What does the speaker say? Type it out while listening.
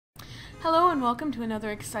Hello and welcome to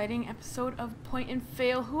another exciting episode of Point and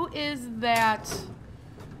Fail. Who is that?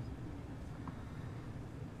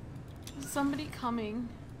 Is somebody coming?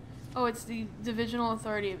 Oh, it's the Divisional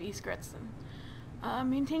Authority of East Gretzton.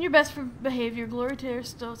 Maintain your best behavior. Glory to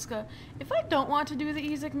Arstotzka. If I don't want to do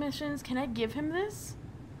the EZIC missions, can I give him this?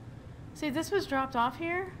 See, this was dropped off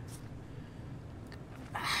here.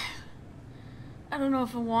 I don't know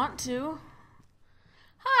if I want to.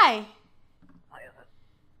 Hi.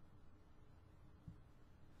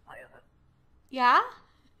 Yeah?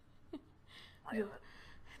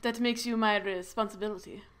 That makes you my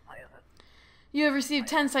responsibility. You have received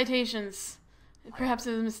 10 citations. Perhaps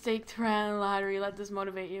it was a mistake to run a lottery. Let this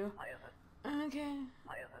motivate you. Okay.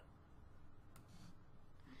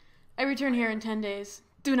 I return here in 10 days.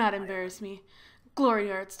 Do not embarrass me. Glory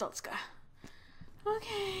to Arstotzka.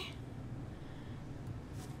 Okay.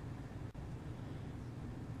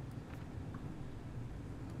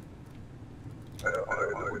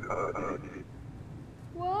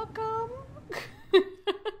 Welcome.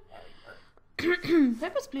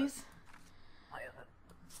 Peppers, please.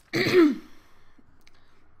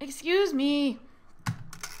 Excuse me.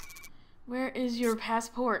 Where is your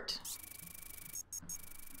passport?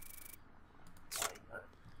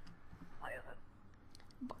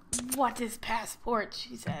 What is passport?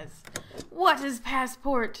 She says. What is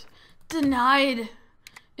passport? Denied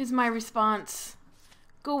is my response.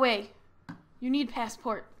 Go away. You need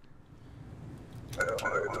passport.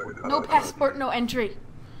 No passport, no entry.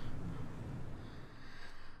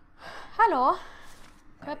 Hello.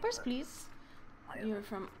 Peppers, please. You're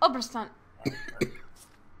from Oberstein.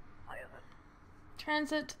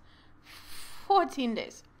 Transit 14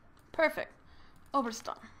 days. Perfect.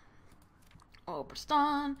 Oberstein.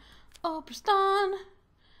 Oberstein. Oberstein.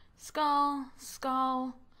 Skull.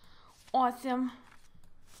 Skull. Awesome.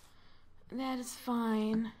 That is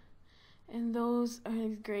fine. And those are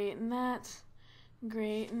great. And that's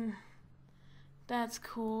great. And that's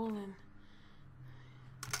cool. And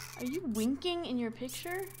are you winking in your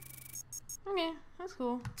picture? Okay, that's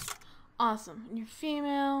cool. Awesome. And you're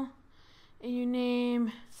female. And your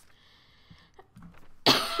name.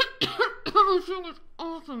 Everything is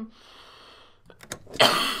awesome.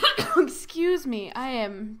 Excuse me. I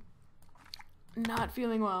am not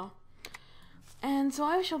feeling well. And so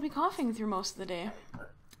I shall be coughing through most of the day.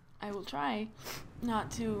 I will try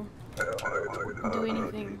not to do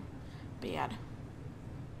anything bad.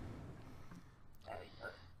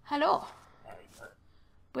 Hello.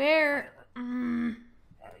 Where?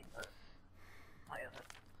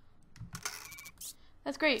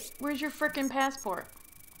 That's great. Where's your frickin' passport?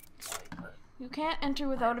 You can't enter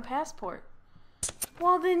without a passport.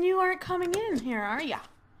 Well, then you aren't coming in here, are ya?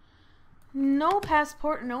 No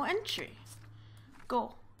passport, no entry.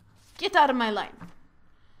 Go. Get out of my line.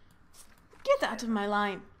 Get out of my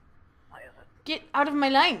line. Get out of my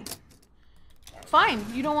line. Fine,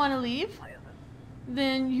 you don't want to leave?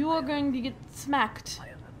 Then you are going to get smacked.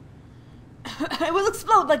 I will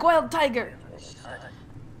explode like Wild Tiger.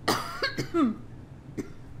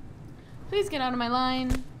 Please get out of my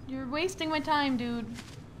line. You're wasting my time, dude.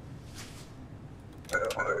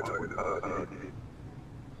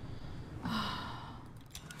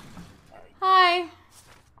 Hi.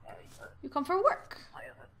 You come for work.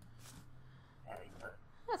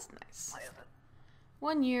 That's nice.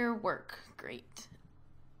 1 year work. Great.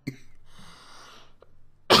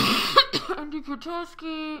 Andy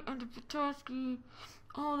Petoskey.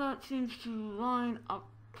 All that seems to line up.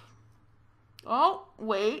 Oh,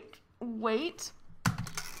 wait.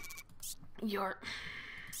 Your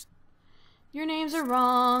names are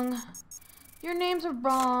wrong. Your names are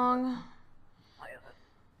wrong.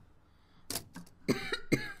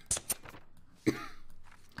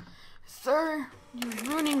 Sir, you're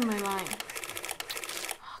ruining my line.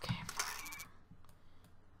 Okay, fine.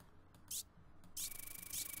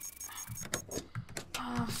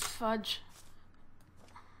 Oh, fudge.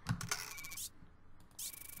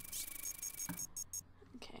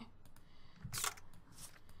 Okay.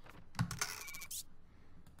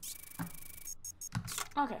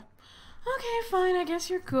 Okay, fine, I guess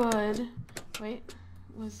you're good. Wait,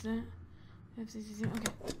 was that? Okay.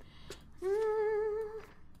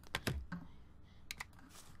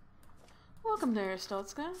 Welcome there,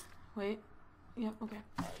 Arstotzka. Wait. Yep, okay.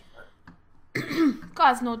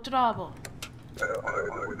 Cause no trouble.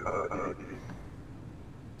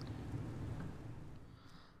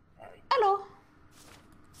 Hello.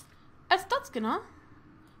 Arstotzka, huh?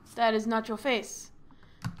 That is not your face.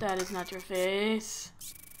 That is not your face.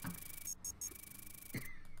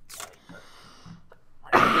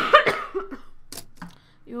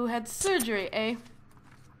 You had surgery, eh?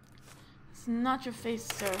 It's not your face,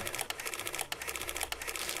 sir.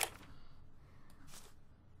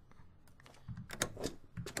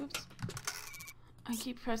 Oops. I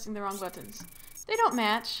keep pressing the wrong buttons. They don't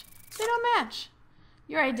match. They don't match.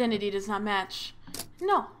 Your identity does not match.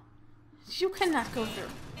 No. You cannot go through.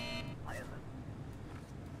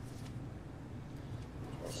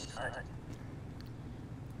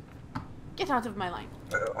 Get out of my line.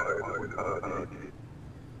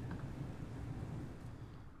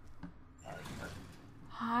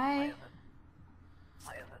 Hi.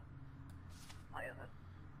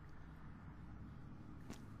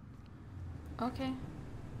 Okay.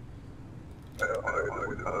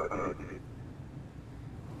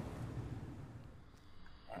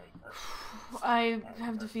 I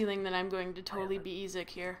have the feeling that I'm going to totally be EZIC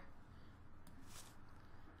here.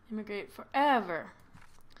 Immigrate forever.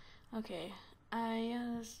 Okay.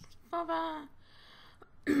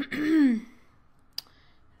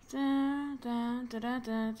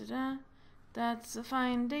 That's a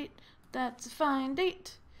fine date. That's a fine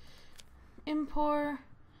date. Impor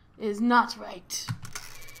is not right.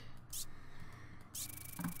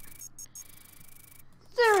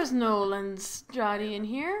 There is no Lenstrati in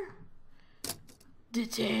here.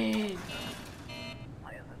 Detain.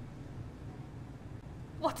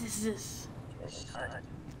 What is this?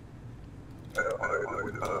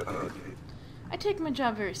 I take my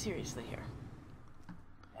job very seriously here.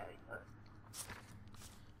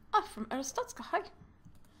 Ah, from Aristotska. Hi.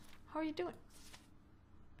 How are you doing?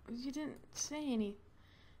 You didn't say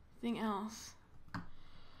anything else.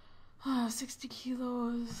 Ah, 60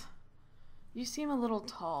 kilos. You seem a little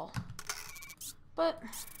tall. But,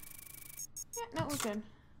 yeah, no, we're good.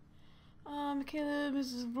 Michaela,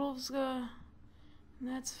 Mrs. Wolfska.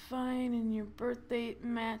 That's fine, and your birth date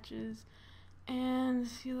matches. And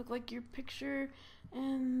you look like your picture,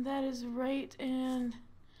 and that is right, and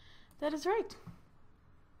that is right.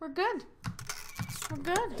 We're good. We're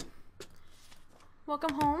good.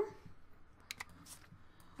 Welcome home.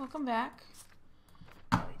 Welcome back.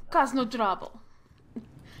 Cause no trouble.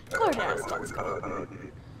 What?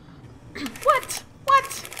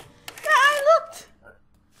 What? Yeah, I looked.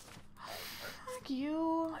 Fuck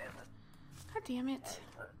you. God damn it.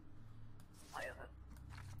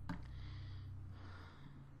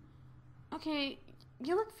 Okay,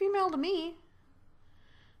 you look female to me.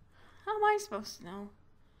 How am I supposed to know?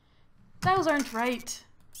 Those aren't right.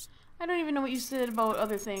 I don't even know what you said about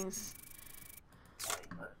other things.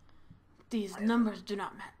 These numbers do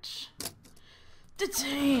not match.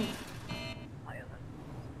 Detain!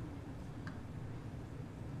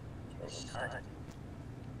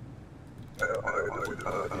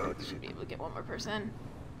 Should be able to get one more person.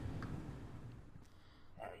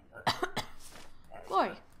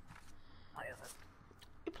 Glory.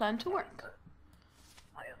 You plan to work.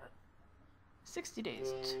 60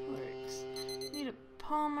 days, 2 weeks. Need a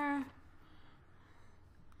Palmer.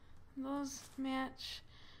 Those match.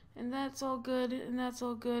 And that's all good, and that's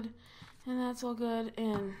all good, and that's all good,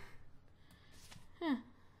 and... Yeah.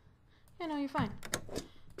 Yeah, no, you're fine.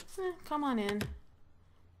 Come on in.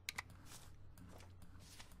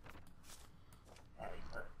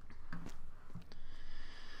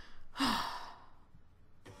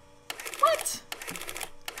 What?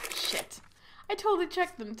 Shit. I totally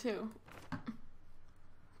checked them, too.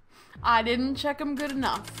 I didn't check them good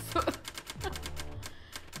enough.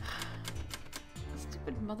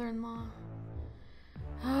 Stupid mother-in-law.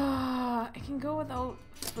 I can go without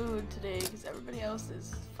food today because everybody else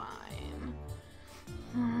is fine.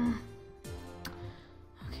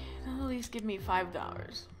 Okay, that'll at least give me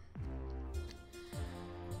 $5.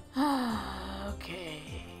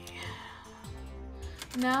 Okay.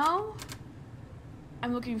 Now,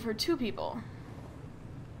 I'm looking for 2 people.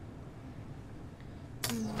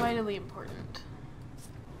 This is vitally important.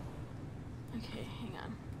 Okay, hang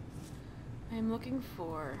on. I'm looking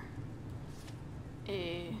for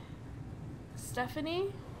a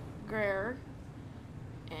Stephanie Greer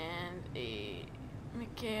and a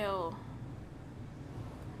Mikhail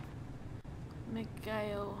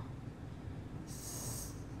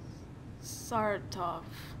Sartov.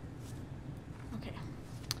 Okay.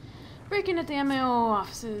 Breaking at the MAO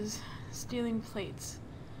offices, stealing plates.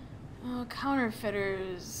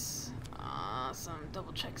 Counterfeiters. Some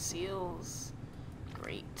double check seals.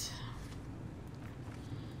 Great.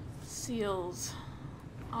 Seals.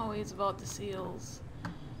 Always about the seals.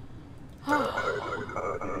 Oh,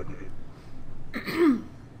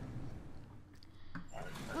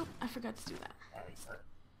 I forgot to do that.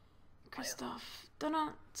 Christoph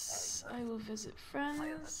Donuts. I will visit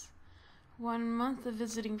friends. 1 month of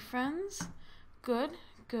visiting friends. Good,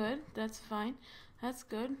 good. That's fine. That's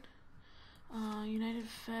good. United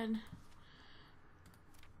Fed.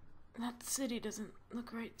 That city doesn't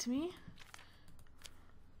look right to me.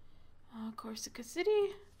 Corsica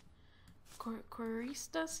City.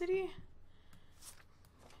 Corista City.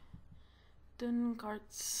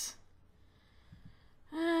 Dunkarts.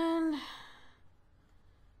 And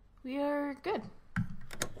we are good.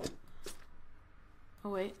 Oh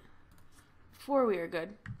wait. Before we are good.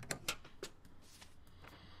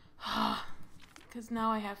 Because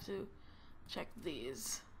now I have to check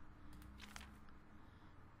these.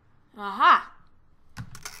 Aha!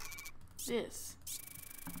 This.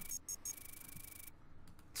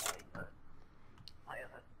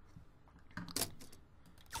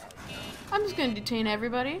 I'm just gonna detain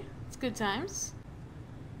everybody. It's good times.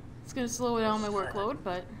 It's gonna slow down my workload,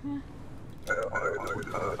 but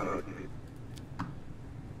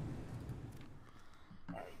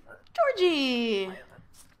Georgie!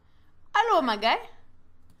 Hello, my guy.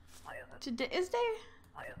 Today is day?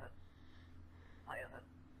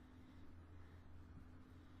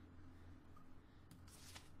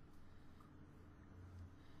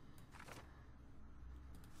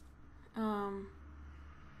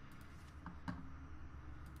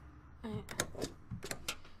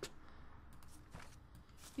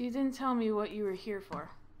 You didn't tell me what you were here for.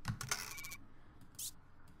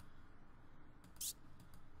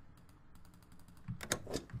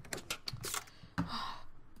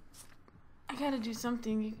 I gotta do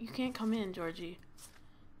something. You can't come in, Georgie.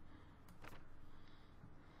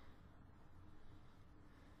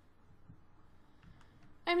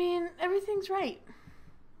 I mean, everything's right.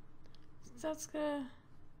 That's gonna...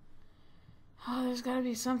 Oh, there's gotta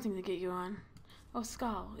be something to get you on. Oh,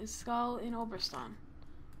 Skal. Is Skal in Oberstan?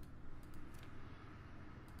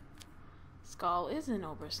 Skal is in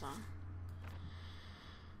Oberstan.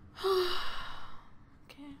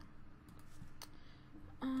 Okay.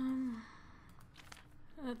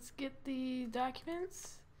 Let's get the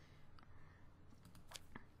documents.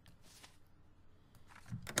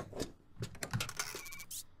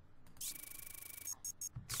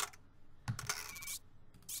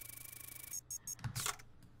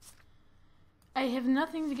 I have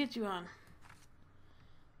nothing to get you on.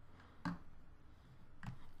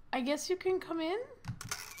 I guess you can come in?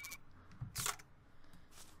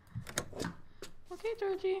 Okay,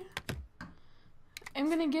 Georgie. I'm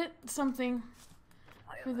gonna get something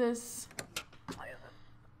for this.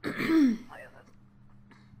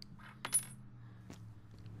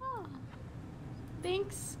 Oh.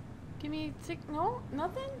 Thanks. Give me no,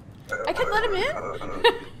 nothing? I can let him in?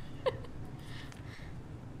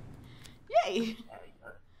 Yay!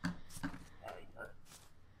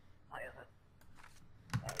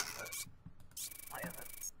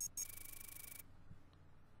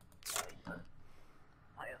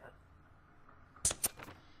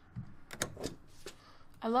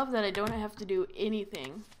 I love that I don't have to do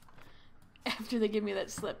anything after they give me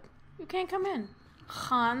that slip. You can't come in.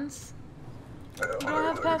 Hans. You don't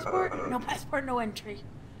have passport? No passport, no entry.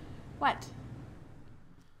 What?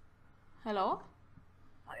 Hello?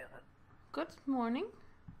 Good morning.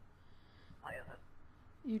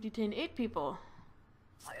 You detained 8 people.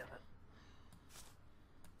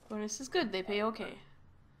 Bonus is good, they pay okay.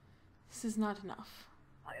 This is not enough.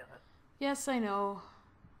 Yes, I know.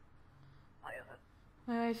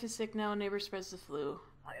 My wife is sick now, neighbor spreads the flu.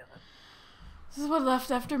 This is what left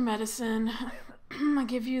after medicine. I'll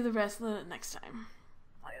give you the rest next time.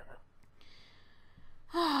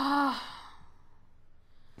 I'll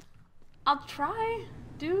try,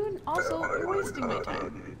 dude. Also, you're wasting my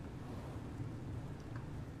time.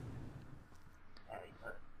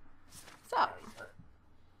 What's up?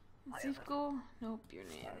 Zivko? Nope, your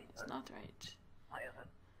name is not right.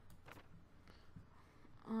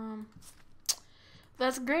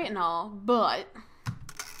 That's great and all, but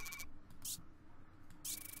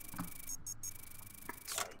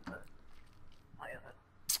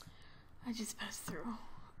I just passed through.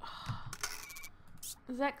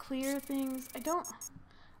 Does that clear things? I don't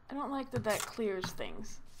like that clears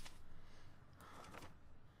things.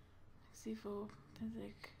 C4,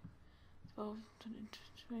 EZIC, 12,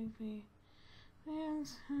 20, and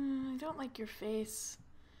I don't like your face.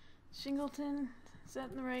 Shingleton, is that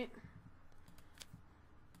in the right?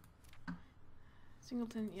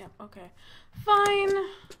 Singleton, yep, okay. Fine!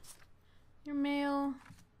 Your mail.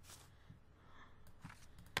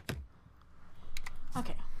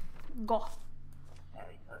 Okay, go.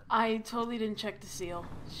 I totally didn't check the seal.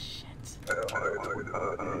 Shit.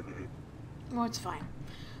 Oh, it's fine.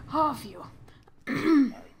 Oh, phew.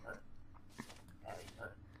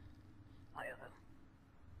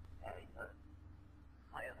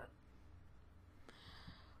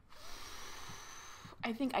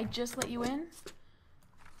 I think I just let you in.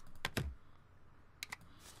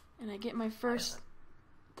 And I get my first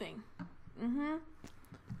thing. Mm-hmm.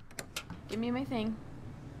 Give me my thing.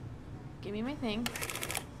 Give me my thing.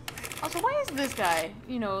 Also, why is this guy,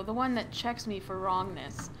 you know, the one that checks me for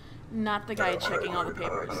wrongness, not the guy checking all the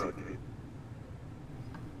papers?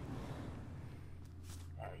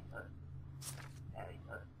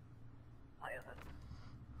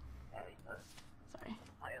 Sorry.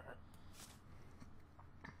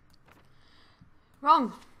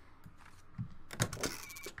 Wrong.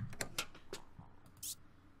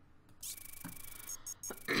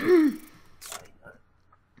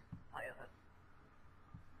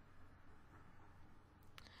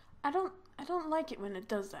 I don't like it when it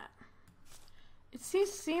does that. It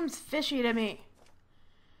seems fishy to me.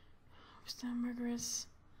 Hamburgers.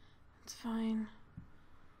 It's fine.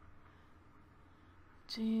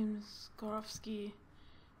 James Gorofsky.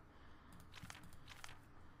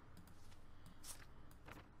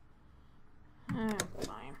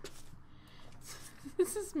 Fine.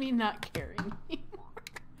 This is me not caring anymore.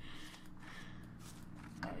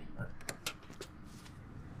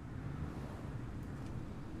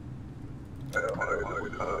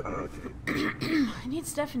 I need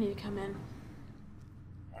Stephanie to come in.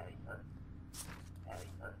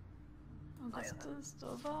 Augustus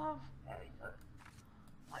Stovov.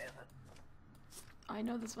 I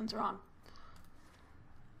know this one's wrong.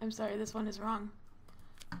 I'm sorry, this one is wrong.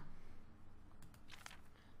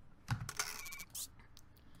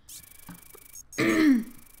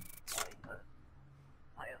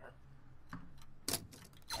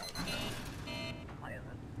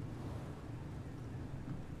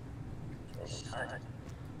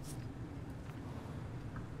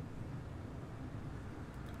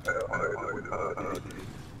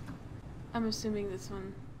 I'm assuming this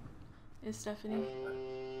one is Stephanie.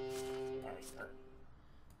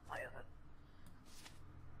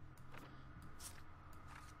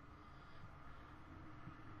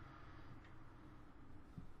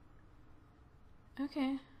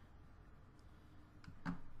 Okay.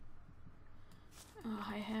 Oh,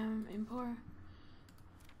 hi ham, impor.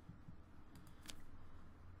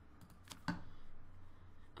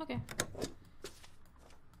 Okay.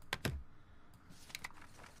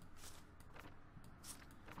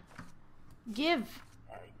 Give.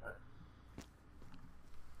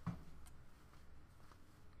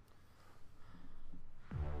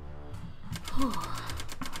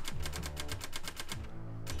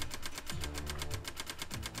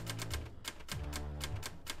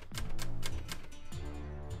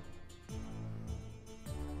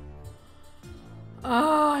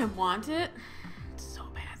 Oh, I want it so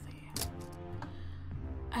badly.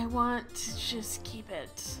 I want to just keep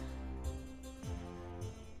it.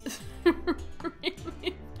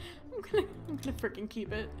 Really? I'm gonna freaking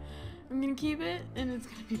keep it. I'm gonna keep it, and it's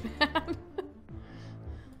gonna be bad.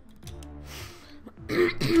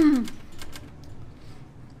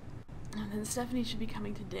 And then Stephanie should be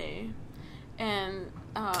coming today, and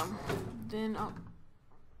then I'll.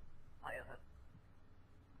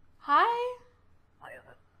 Hi.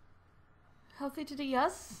 Healthy today,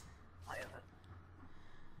 yes.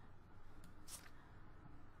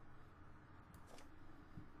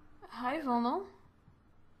 Hi, Volno.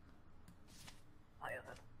 I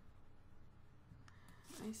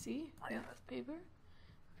see. Paper.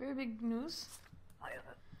 Very big news.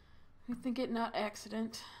 We think it not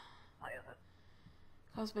accident.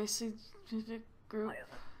 Caused by scientific group.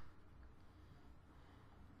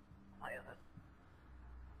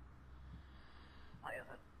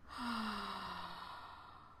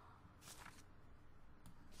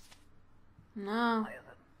 No.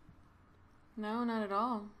 No, not at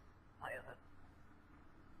all.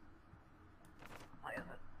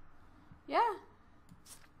 Yeah.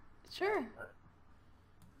 Sure.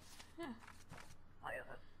 Yeah.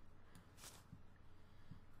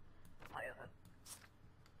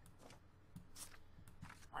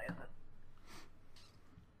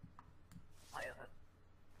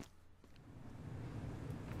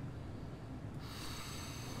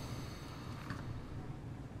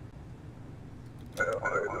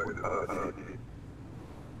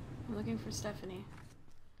 I'm looking for Stephanie.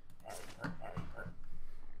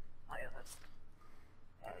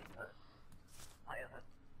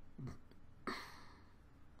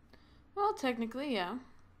 Well, technically, yeah.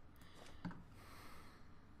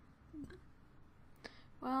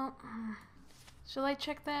 Well, shall I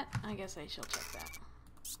check that? I guess I shall check that.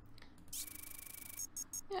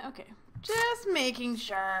 Yeah, okay. Just making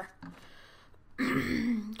sure.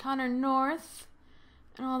 Connor North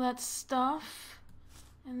and all that stuff.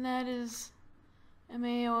 And that is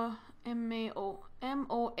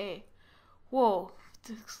M-A-O-M-O-A. Whoa,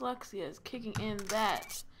 dyslexia is kicking in.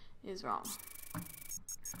 That is wrong.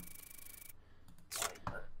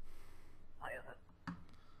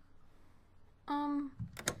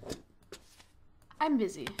 I'm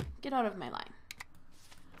busy. Get out of my line.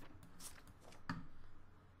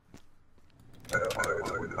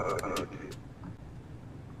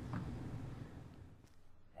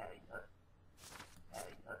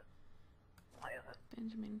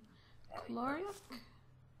 Benjamin Kloriuk?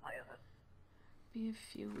 Be a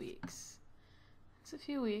few weeks. It's a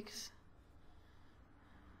few weeks.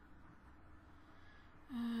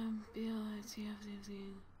 BLITFZ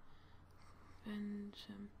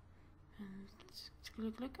Benjamin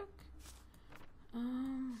Kloriuk.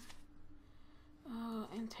 Oh,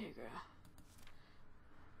 Integra.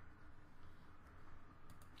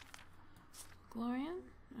 Glorian?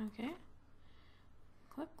 Okay.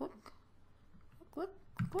 Click, click. Click,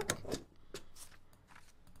 click.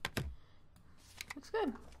 Looks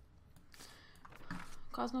good.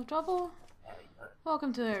 Cause no trouble.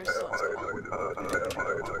 Welcome to their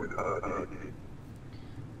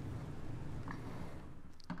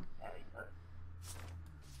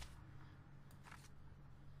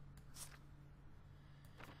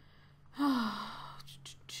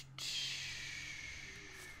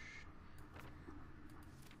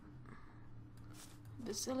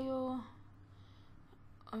Basilio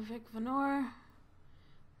or Vic Venor.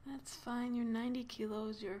 That's fine. You're 90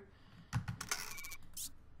 kilos. Your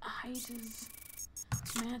height is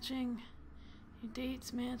matching. Your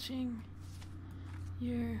date's matching.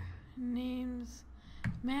 Your names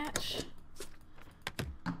match.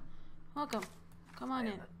 Welcome. Come on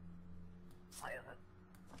in.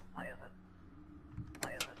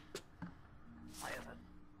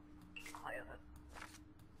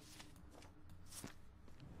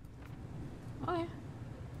 Okay.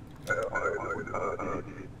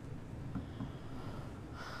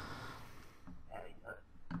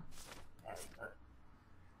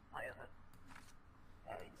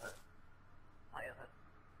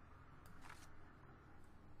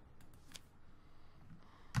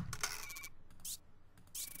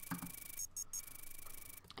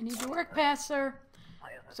 I need your work pass, sir.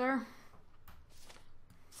 Sir.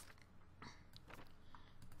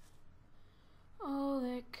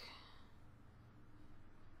 Oleg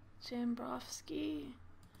Jambrovsky.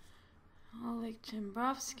 Oleg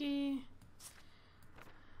Jambrovsky.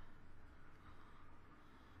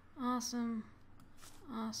 Awesome.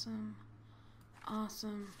 Awesome.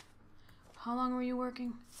 Awesome. How long were you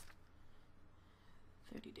working?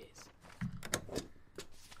 30 days.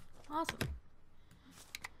 Awesome.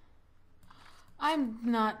 I'm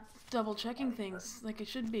not double checking things like I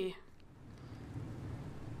should be.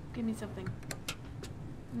 Give me something.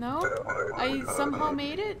 No? I somehow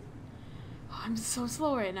made it? Oh, I'm so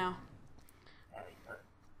slow right now.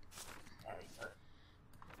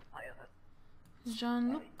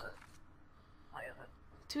 Jean-Luc.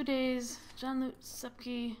 2 days. Jean-Luc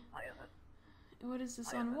Sepke. What is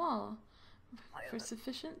this on wall? For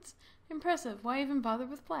sufficient? Impressive. Why even bother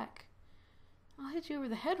with plaque? I'll hit you over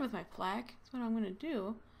the head with my plaque. That's what I'm gonna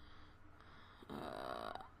do.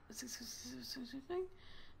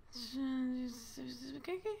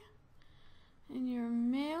 And you're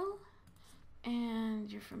male. And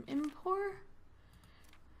you're from Impor.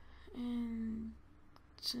 And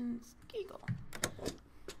Chinskiegel.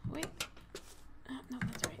 Wait. No,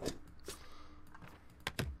 that's right.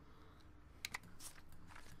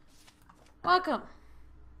 Welcome.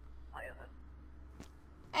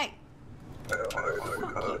 Hey. Fuck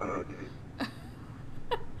you.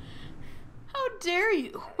 How dare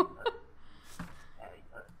you?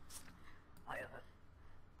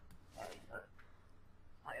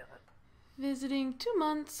 Visiting 2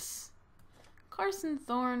 months. Carson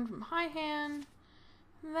Thorne from Highhand.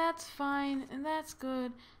 That's fine, and that's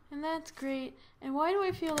good, and that's great. And why do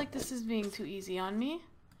I feel like this is being too easy on me?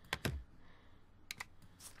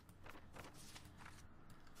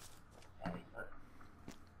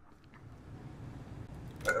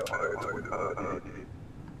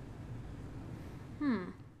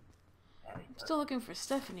 I'm still looking for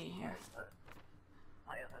Stephanie here.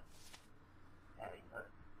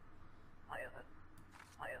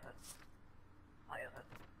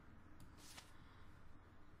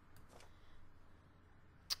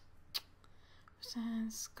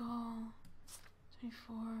 Sand skull.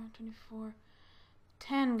 24.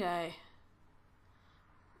 Tanguy.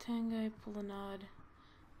 Tanguy Pulanad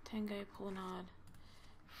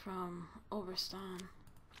from Oberstan.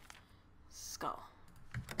 Skull.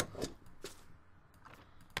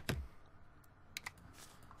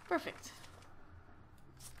 Perfect.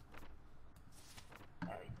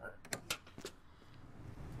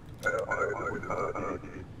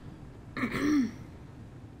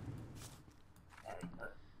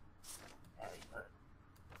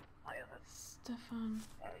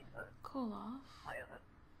 Cool off.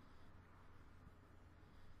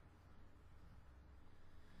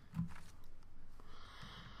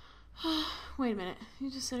 Wait a minute.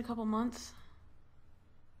 You just said a couple months?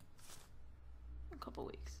 A couple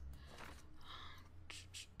weeks.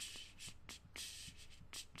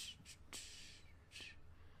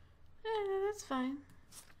 Yeah, that's fine.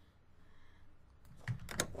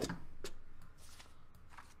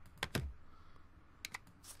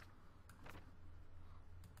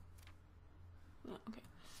 Okay.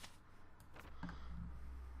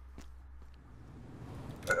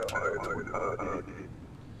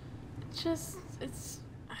 It's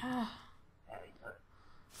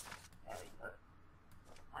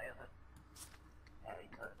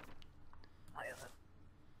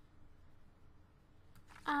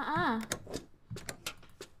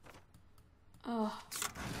Oh.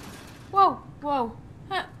 Whoa, whoa,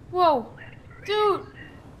 whoa, dude.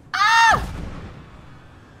 Ah!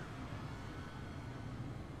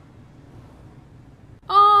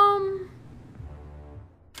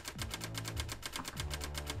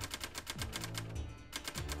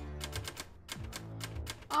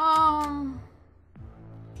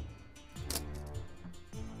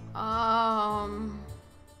 Um.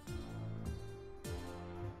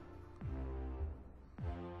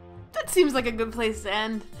 That seems like a good place to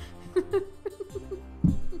end.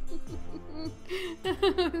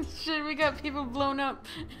 Shit, we got people blown up.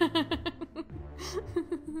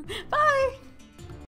 Bye!